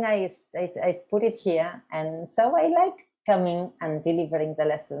everything I put it here. And so I like coming and delivering the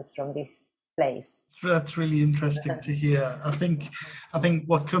lessons from this place. That's really interesting to hear. I think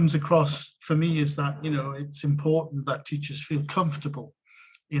what comes across for me is that, it's important that teachers feel comfortable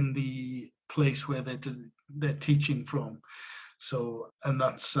in the place where they're teaching from. So, and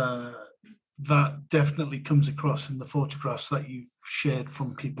that's that definitely comes across in the photographs that you've shared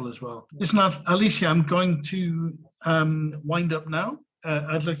from people as well. Listen, Alicia, I'm going to wind up now.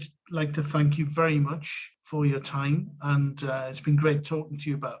 I'd like to thank you very much for your time, and it's been great talking to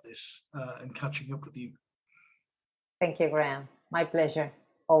you about this and catching up with you. Thank you, Graham. My pleasure,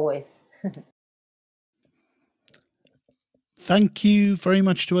 always. Thank you very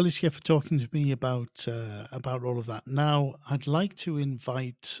much to Alicia for talking to me about all of that. Now, I'd like to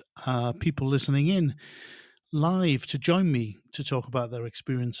invite people listening in live to join me to talk about their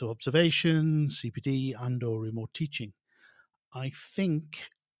experience of observation, CPD, and/or remote teaching. I think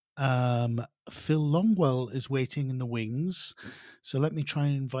Phil Longwell is waiting in the wings, so let me try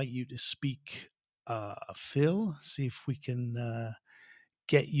and invite you to speak, Phil. See if we can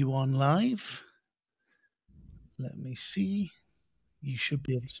get you on live. Let me see. You should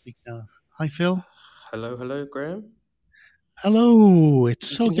be able to speak now. Hi, Phil. Hello, Graham. Hello.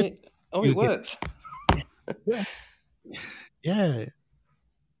 It's so good. It works. Yeah.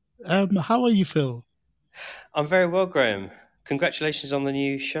 How are you, Phil? I'm very well, Graham. Congratulations on the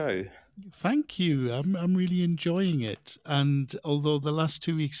new show. Thank you. I'm really enjoying it. And although the last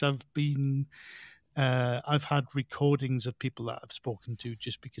 2 weeks I've had recordings of people that I've spoken to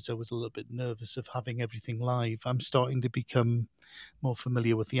just because I was a little bit nervous of having everything live. I'm starting to become more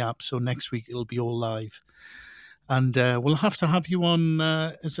familiar with the app. So next week it'll be all live. And we'll have to have you on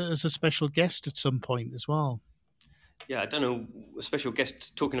as a special guest at some point as well. Yeah, I don't know, a special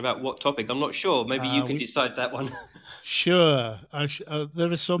guest talking about what topic. I'm not sure. Maybe you can decide that one. Sure.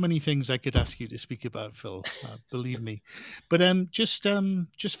 There are so many things I could ask you to speak about, Phil. Believe me. But just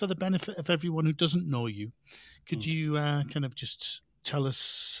for the benefit of everyone who doesn't know you, could you kind of just tell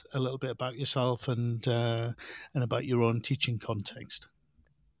us a little bit about yourself and about your own teaching context?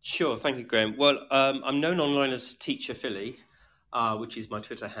 Sure, thank you, Graham. Well, I'm known online as Teacher Philly, which is my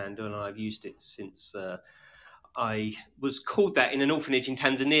Twitter handle, and I've used it since I was called that in an orphanage in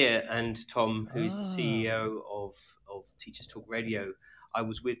Tanzania. And Tom, who is the CEO of Teachers Talk Radio, I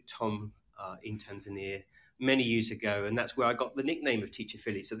was with Tom in Tanzania many years ago, and that's where I got the nickname of Teacher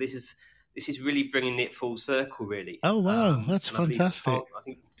Philly. So this is really bringing it full circle, really. Oh, wow. That's fantastic. I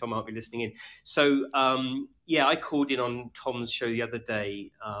think Tom might be listening in. So, I called in on Tom's show the other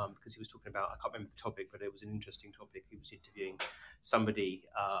day because he was talking about, I can't remember the topic, but it was an interesting topic. He was interviewing somebody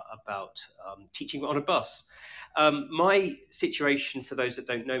about teaching on a bus. My situation, for those that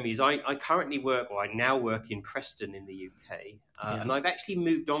don't know me, is I now work in Preston in the UK. And I've actually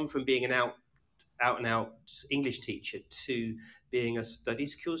moved on from being an out and out English teacher to being a study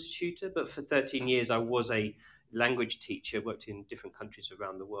skills tutor. But for 13 years, I was a language teacher, worked in different countries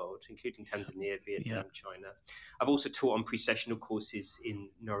around the world, including Tanzania, Vietnam, China. I've also taught on pre-sessional courses in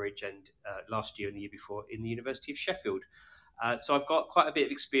Norwich and last year and the year before in the University of Sheffield. So I've got quite a bit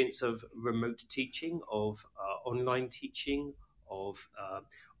of experience of remote teaching, of online teaching, of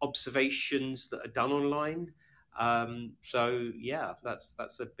observations that are done online. That's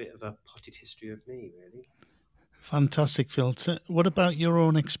a bit of a potted history of me, really. Fantastic, Phil. So what about your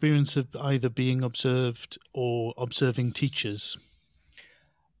own experience of either being observed or observing teachers?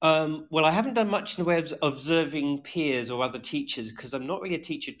 Well, I haven't done much in the way of observing peers or other teachers because I'm not really a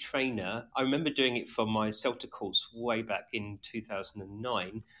teacher trainer. I remember doing it for my CELTA course way back in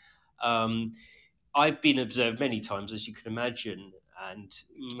 2009. I've been observed many times, as you can imagine, and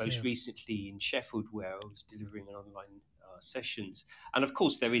most recently in Sheffield, where I was delivering an online sessions. And of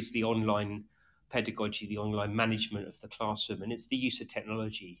course, there is the online pedagogy, the online management of the classroom, and it's the use of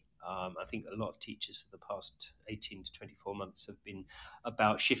technology. I think a lot of teachers for the past 18 to 24 months have been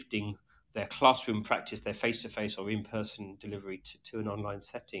about shifting their classroom practice, their face-to-face or in-person delivery to an online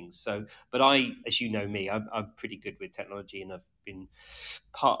setting. So, but as you know me, I'm pretty good with technology, and I've been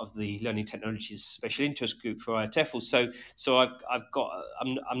part of the Learning Technologies Special Interest Group for IATEFL. So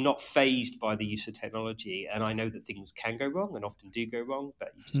I'm not fazed by the use of technology, and I know that things can go wrong and often do go wrong,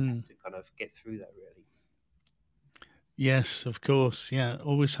 but you just have to kind of get through that, really. Yes, of course. Yeah,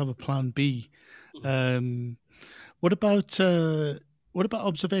 always have a plan B. What about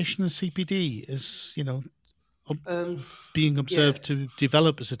observation and CPD? Is being observed to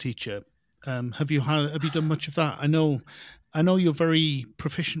develop as a teacher? Have you done much of that? I know you're very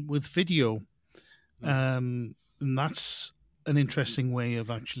proficient with video, and that's an interesting way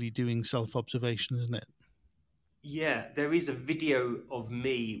of actually doing self-observation, isn't it? Yeah, there is a video of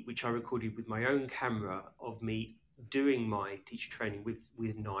me which I recorded with my own camera of me doing my teacher training with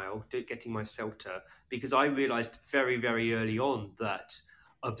Niall, getting my CELTA, because I realized very, very early on that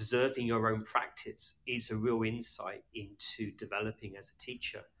observing your own practice is a real insight into developing as a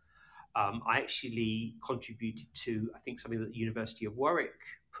teacher. I actually contributed to, I think, something that the University of Warwick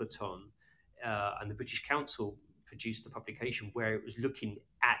put on, and the British Council produced the publication where it was looking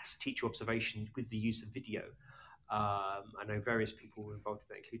at teacher observation with the use of video. I know various people were involved in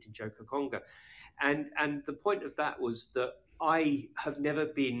that, including Joe Kokonga. And the point of that was that I have never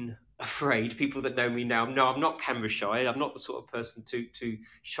been afraid. People that know me now know I'm not camera shy. I'm not the sort of person to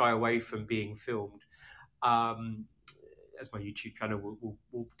shy away from being filmed, as my YouTube channel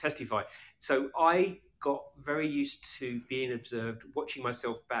will testify. So I got very used to being observed, watching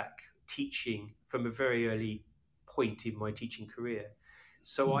myself back, teaching from a very early point in my teaching career.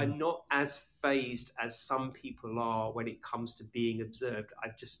 So I'm not as fazed as some people are when it comes to being observed. I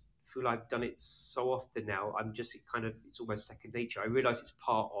just feel I've done it so often now. It's almost second nature. I realize it's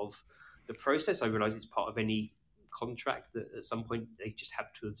part of the process. I realize it's part of any contract that at some point they just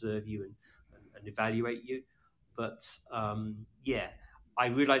have to observe you and evaluate you. But I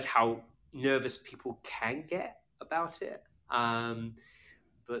realize how nervous people can get about it.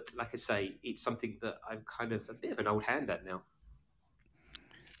 But like I say, it's something that I'm kind of a bit of an old hand at now.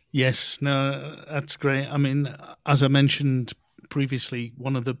 Yes, no, that's great. I mean, as I mentioned previously,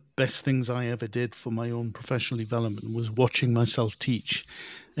 one of the best things I ever did for my own professional development was watching myself teach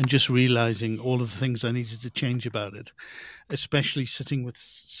and just realizing all of the things I needed to change about it, especially sitting with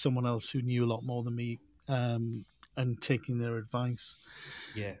someone else who knew a lot more than me and taking their advice.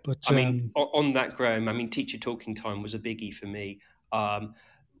 Yeah. But I mean, on that, Graham, teacher talking time was a biggie for me.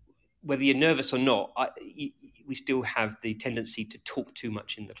 Whether you're nervous or not, we still have the tendency to talk too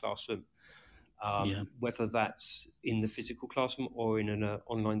much in the classroom, whether that's in the physical classroom or in an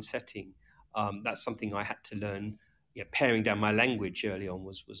online setting. That's something I had to learn. Paring down my language early on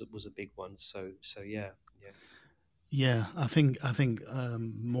was a big one. So yeah. Yeah, I think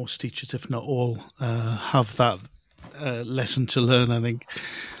most teachers, if not all, have that lesson to learn, I think.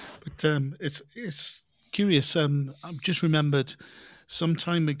 But it's curious. I've just remembered some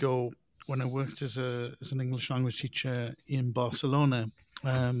time ago when I worked as an English language teacher in Barcelona.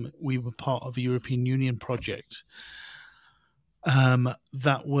 We were part of a European Union project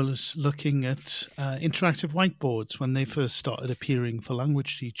that was looking at interactive whiteboards when they first started appearing for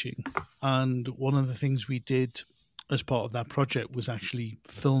language teaching. And one of the things we did as part of that project was actually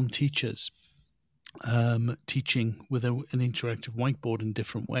film teachers teaching with an interactive whiteboard in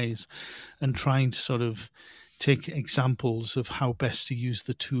different ways, and trying to sort of take examples of how best to use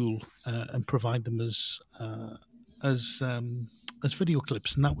the tool and provide them as video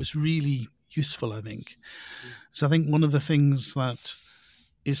clips. And that was really useful, I think. So I think one of the things that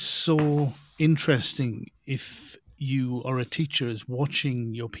is so interesting if you are a teacher is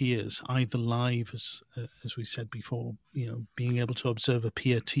watching your peers either live, as we said before, being able to observe a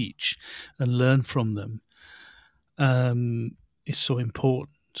peer teach and learn from them is so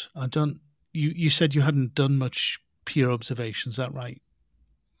important. You said you hadn't done much peer observation, is that right?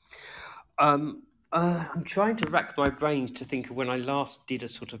 I'm trying to rack my brains to think of when I last did a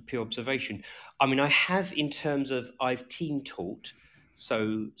sort of peer observation. I mean, I have in terms of I've team taught.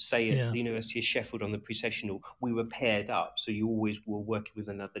 So say at the University of Sheffield on the pre-sessional, we were paired up. So you always were working with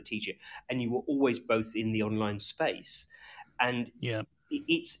another teacher and you were always both in the online space. And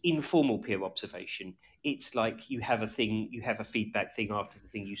it's informal peer observation. It's like you have a feedback thing after the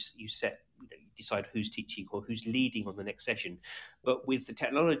thing you set. You decide who's teaching or who's leading on the next session. But with the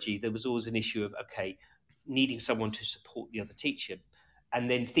technology, there was always an issue of, needing someone to support the other teacher. And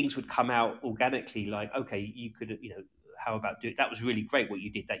then things would come out organically, like, you could, how about that was really great what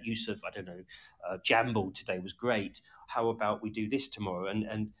you did. That use of, Jamboard today was great. How about we do this tomorrow?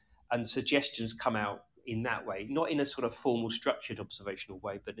 And suggestions come out in that way, not in a sort of formal structured observational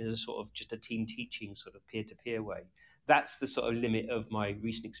way, but in a sort of just a team teaching sort of peer-to-peer way. That's the sort of limit of my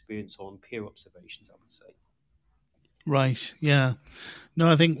recent experience on peer observations, I would say. Right. Yeah.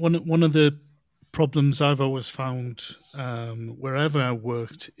 No, I think one of the problems I've always found wherever I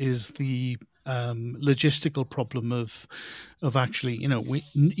worked is the logistical problem of actually,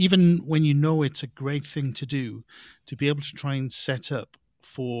 even when it's a great thing to do, to be able to try and set up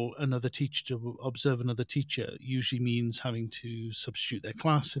for another teacher to observe another teacher usually means having to substitute their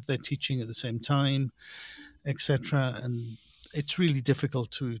class if they're teaching at the same time, etc. And it's really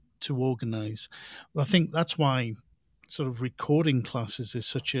difficult to organize. I think that's why sort of recording classes is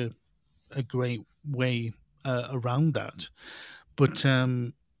such a great way around that. But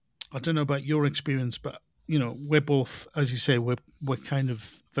I don't know about your experience, but we're both, as you say, we're kind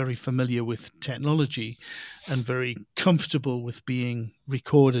of very familiar with technology and very comfortable with being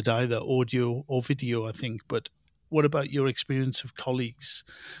recorded, either audio or video, I think. But what about your experience of colleagues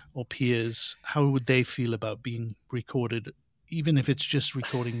or peers? How would they feel about being recorded, even if it's just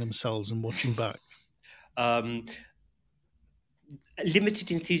recording themselves and watching back?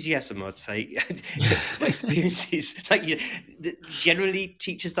 Limited enthusiasm, I'd say. My experience is generally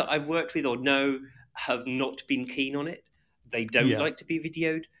teachers that I've worked with or know have not been keen on it. They don't like to be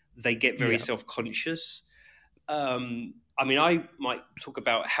videoed. They get very self-conscious. I might talk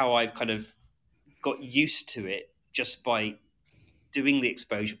about how I've kind of got used to it just by doing the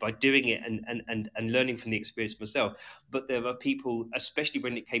exposure, by doing it and learning from the experience myself. But there are people, especially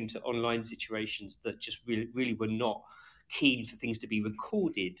when it came to online situations, that just really were not keen for things to be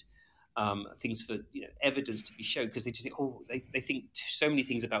recorded, things for evidence to be shown, because they just think, they think so many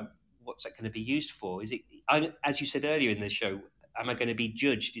things about what's that going to be used for. Is it, as you said earlier in the show, am I going to be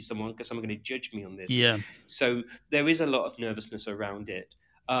judged? Is someone going to judge me on this? Yeah. So there is a lot of nervousness around it.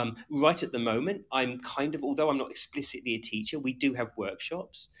 Right at the moment, I'm kind of, although I'm not explicitly a teacher, we do have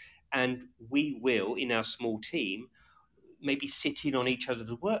workshops, and we will, in our small team, maybe sit in on each other's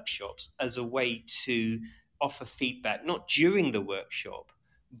workshops as a way to offer feedback, not during the workshop,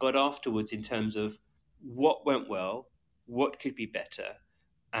 but afterwards, in terms of what went well, what could be better,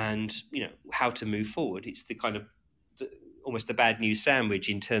 and how to move forward. It's the kind of almost the bad news sandwich,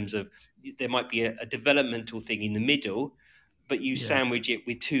 in terms of there might be a developmental thing in the middle, but you sandwich it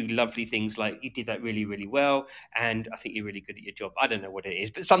with two lovely things like, you did that really, really well, and I think you're really good at your job. I don't know what it is,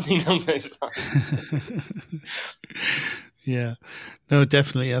 but something along those lines. Yeah, no,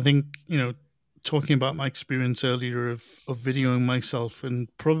 definitely. I think, talking about my experience earlier of videoing myself, and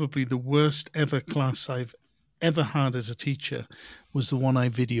probably the worst ever class I've ever had as a teacher was the one I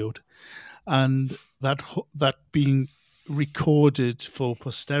videoed. And that being recorded for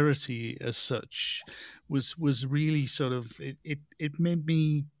posterity as such was really sort of, it made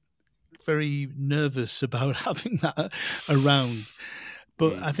me very nervous about having that around.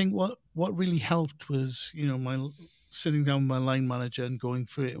 But I think what really helped was, my sitting down with my line manager and going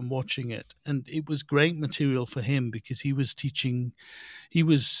through it and watching it. And it was great material for him because he was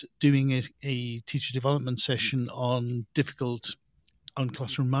doing a teacher development session on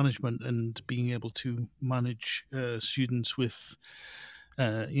classroom management and being able to manage students with,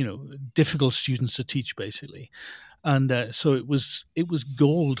 difficult students to teach, basically. And so it was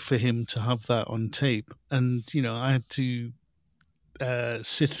gold for him to have that on tape. And, I had to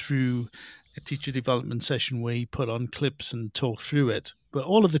sit through a teacher development session where he put on clips and talked through it. But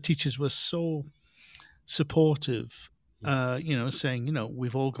all of the teachers were so supportive, saying,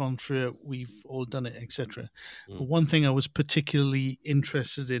 we've all gone through it, we've all done it, etc. But one thing I was particularly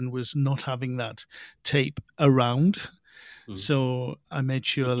interested in was not having that tape around. So I made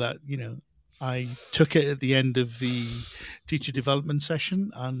sure that, I took it at the end of the teacher development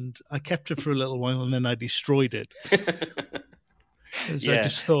session and I kept it for a little while and then I destroyed it. I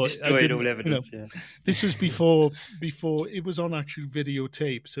just thought destroyed all evidence. This was before it was on actual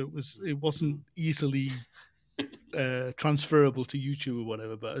videotape, so it wasn't easily transferable to YouTube or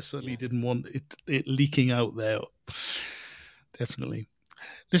whatever. But I certainly didn't want it leaking out there. Definitely.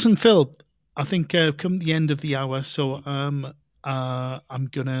 Listen, Phil, I think come the end of the hour, so I'm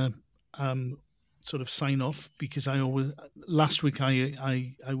gonna sort of sign off because last week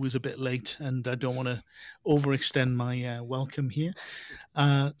I was a bit late and I don't want to overextend my welcome here.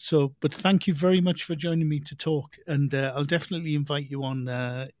 But thank you very much for joining me to talk, and I'll definitely invite you on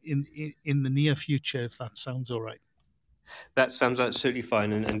in the near future if that sounds all right. That sounds absolutely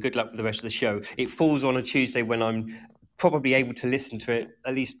fine, and good luck with the rest of the show. It falls on a Tuesday when I'm probably able to listen to it,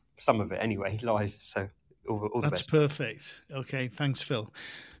 at least some of it anyway, live. So all the best. That's perfect. Okay, thanks, Phil.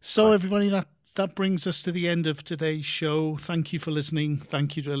 So everybody, that brings us to the end of today's show. Thank you for listening.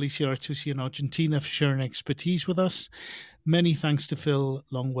 Thank you to Alicia Artusi in Argentina for sharing expertise with us. Many thanks to Phil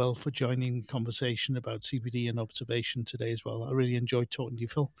Longwell for joining the conversation about CPD and observation today as well. I really enjoyed talking to you,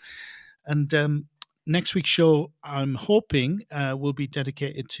 Phil. And next week's show, I'm hoping, will be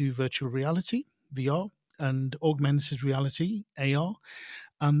dedicated to virtual reality, VR, and augmented reality, AR,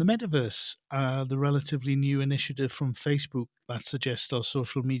 and the metaverse, the relatively new initiative from Facebook that suggests our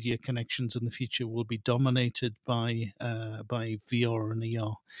social media connections in the future will be dominated by VR and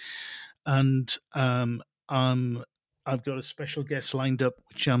AR. And I've got a special guest lined up,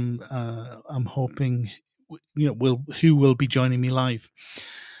 which I'm hoping who will be joining me live.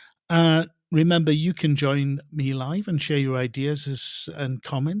 Remember, you can join me live and share your ideas and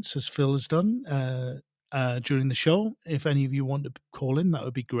comments as Phil has done during the show. If any of you want to call in, that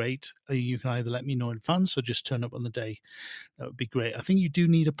would be great. You can either let me know in advance or just turn up on the day. That would be great. I think you do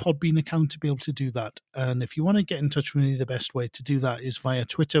need a Podbean account to be able to do that. And if you want to get in touch with me, the best way to do that is via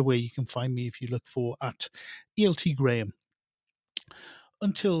Twitter, where you can find me if you look for @ELTGraham.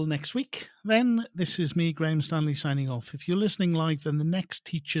 Until next week, then, this is me, Graham Stanley, signing off. If you're listening live, then the next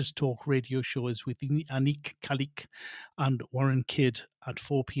Teachers Talk radio show is with Anik Kalik and Warren Kidd at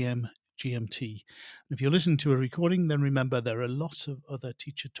 4 p.m. GMT. And if you're listening to a recording, then remember there are lots of other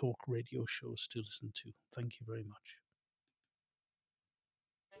Teacher Talk radio shows to listen to. Thank you very much.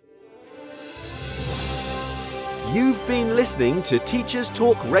 You've been listening to Teachers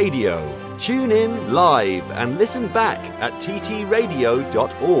Talk Radio. Tune in live and listen back at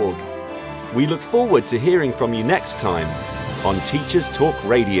ttradio.org. We look forward to hearing from you next time on Teachers Talk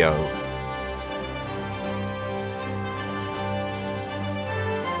Radio.